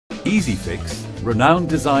EasyFix, renowned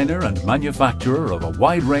designer and manufacturer of a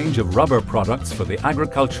wide range of rubber products for the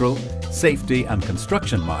agricultural, safety and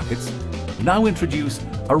construction markets, now introduce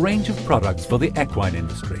a range of products for the equine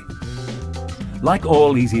industry. Like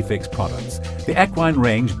all EasyFix products, the equine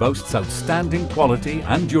range boasts outstanding quality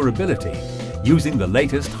and durability using the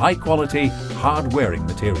latest high-quality, hard-wearing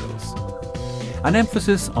materials. An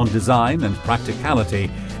emphasis on design and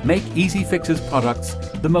practicality make EasyFix's products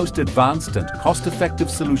the most advanced and cost-effective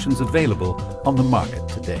solutions available on the market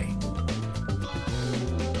today.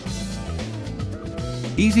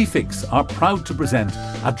 EasyFix are proud to present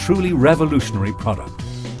a truly revolutionary product,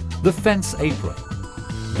 the Fence Apron.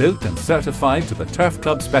 Built and certified to the Turf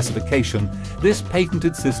Club specification, this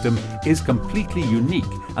patented system is completely unique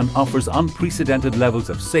and offers unprecedented levels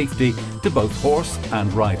of safety to both horse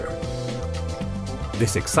and rider.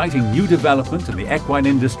 This exciting new development in the equine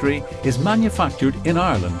industry is manufactured in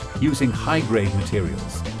Ireland using high-grade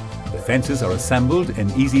materials. The fences are assembled in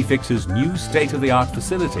EasyFix's new state-of-the-art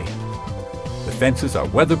facility. The fences are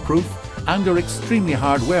weatherproof and are extremely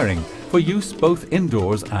hard-wearing for use both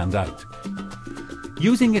indoors and out.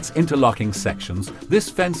 Using its interlocking sections, this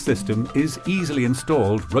fence system is easily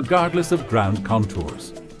installed regardless of ground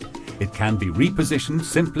contours. It can be repositioned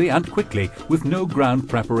simply and quickly with no ground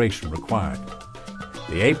preparation required.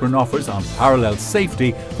 The apron offers unparalleled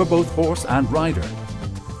safety for both horse and rider.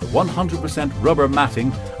 The 100% rubber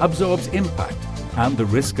matting absorbs impact and the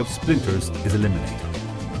risk of splinters is eliminated.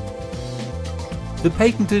 The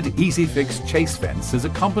patented EasyFix Chase Fence is a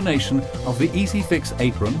combination of the EasyFix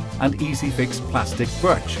Apron and EasyFix Plastic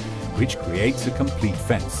Birch, which creates a complete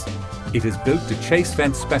fence. It is built to Chase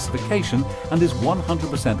Fence specification and is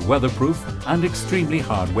 100% weatherproof and extremely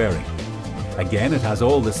hard-wearing. Again, it has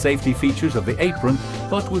all the safety features of the apron,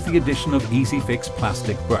 but with the addition of EasyFix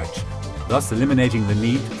Plastic Birch, thus eliminating the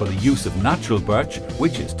need for the use of natural birch,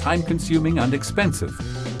 which is time-consuming and expensive,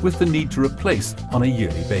 with the need to replace on a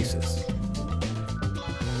yearly basis.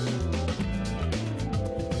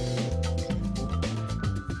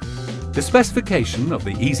 The specification of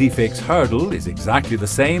the EasyFix hurdle is exactly the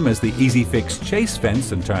same as the EasyFix Chase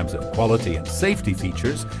Fence in terms of quality and safety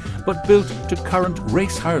features, but built to current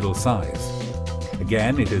race hurdle size.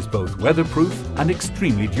 Again, it is both weatherproof and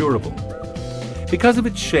extremely durable. Because of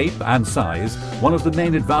its shape and size, one of the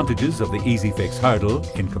main advantages of the EasyFix hurdle,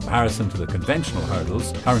 in comparison to the conventional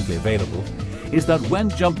hurdles currently available, is that when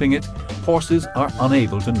jumping it, horses are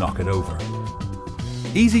unable to knock it over.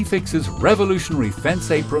 EasyFix's revolutionary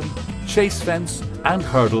fence apron, chase fence and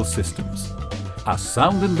hurdle systems. A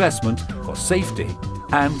sound investment for safety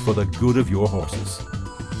and for the good of your horses.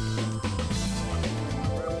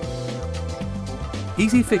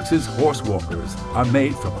 EasyFix's horse walkers are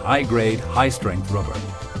made from high-grade, high-strength rubber.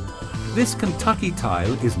 This Kentucky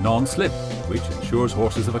tile is non-slip, which ensures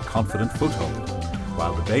horses have a confident foothold,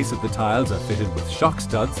 while the base of the tiles are fitted with shock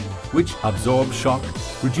studs, which absorb shock,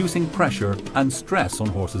 reducing pressure and stress on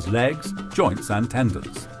horses' legs, joints and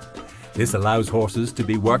tendons. This allows horses to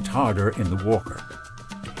be worked harder in the walker.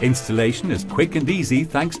 Installation is quick and easy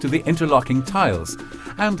thanks to the interlocking tiles,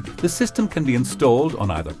 and the system can be installed on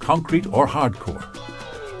either concrete or hardcore.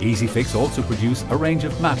 EasyFix also produce a range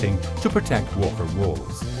of matting to protect walker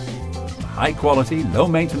walls. The high-quality,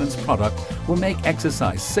 low-maintenance product will make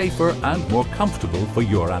exercise safer and more comfortable for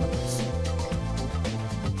your animals.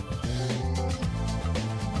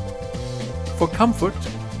 For comfort,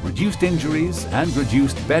 reduced injuries and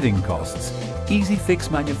reduced bedding costs, EasyFix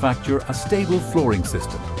manufacture a stable flooring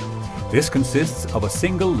system. This consists of a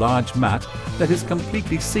single large mat that is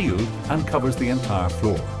completely sealed and covers the entire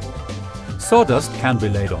floor. Sawdust can be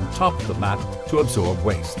laid on top of the mat to absorb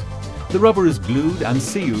waste. The rubber is glued and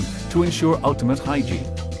sealed to ensure ultimate hygiene.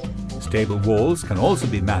 Stable walls can also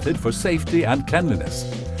be matted for safety and cleanliness,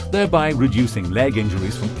 thereby reducing leg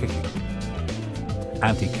injuries from kicking.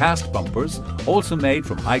 Anti-cast bumpers, also made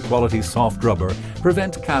from high-quality soft rubber,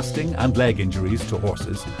 prevent casting and leg injuries to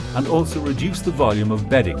horses and also reduce the volume of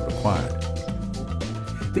bedding required.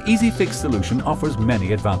 The EasyFix solution offers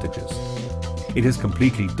many advantages. It is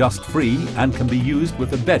completely dust-free and can be used with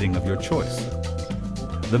the bedding of your choice.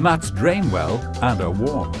 The mats drain well and are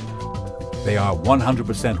warm. They are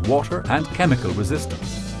 100% water and chemical resistant.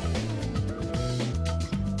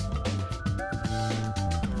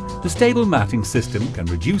 The stable matting system can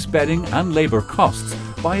reduce bedding and labour costs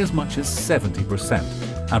by as much as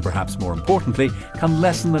 70%, and perhaps more importantly, can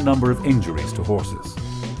lessen the number of injuries to horses.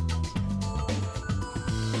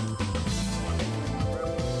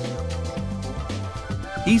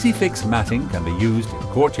 EasyFix matting can be used in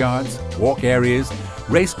courtyards, walk areas,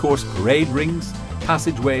 racecourse parade rings,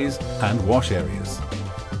 passageways and wash areas.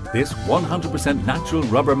 This 100% natural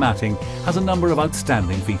rubber matting has a number of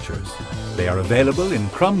outstanding features. They are available in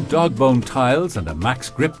crumb dog bone tiles and a max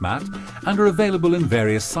grip mat, and are available in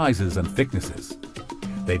various sizes and thicknesses.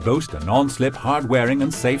 They boast a non-slip, hard-wearing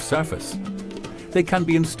and safe surface. They can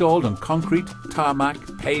be installed on concrete, tarmac,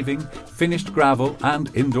 paving, finished gravel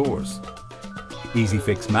and indoors.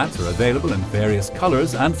 EasyFix mats are available in various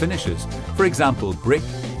colours and finishes, for example brick,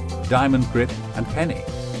 diamond grit and penny,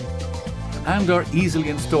 and are easily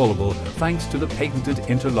installable thanks to the patented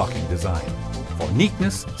interlocking design. For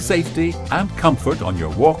neatness, safety and comfort on your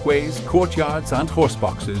walkways, courtyards and horse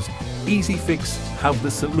boxes, EasyFix have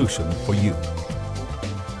the solution for you.